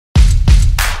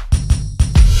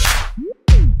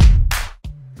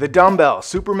The Dumbbell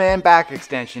Superman Back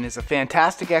Extension is a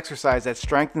fantastic exercise that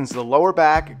strengthens the lower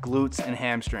back, glutes, and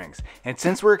hamstrings. And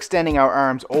since we're extending our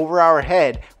arms over our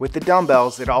head with the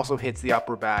dumbbells, it also hits the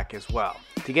upper back as well.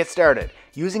 To get started,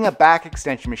 using a back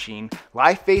extension machine,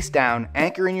 lie face down,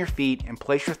 anchor in your feet, and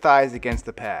place your thighs against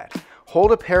the pad.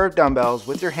 Hold a pair of dumbbells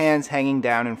with your hands hanging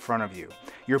down in front of you.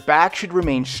 Your back should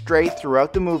remain straight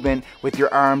throughout the movement with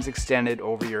your arms extended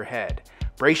over your head.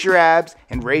 Brace your abs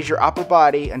and raise your upper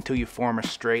body until you form a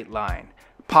straight line.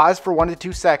 Pause for 1 to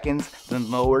 2 seconds,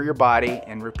 then lower your body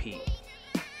and repeat.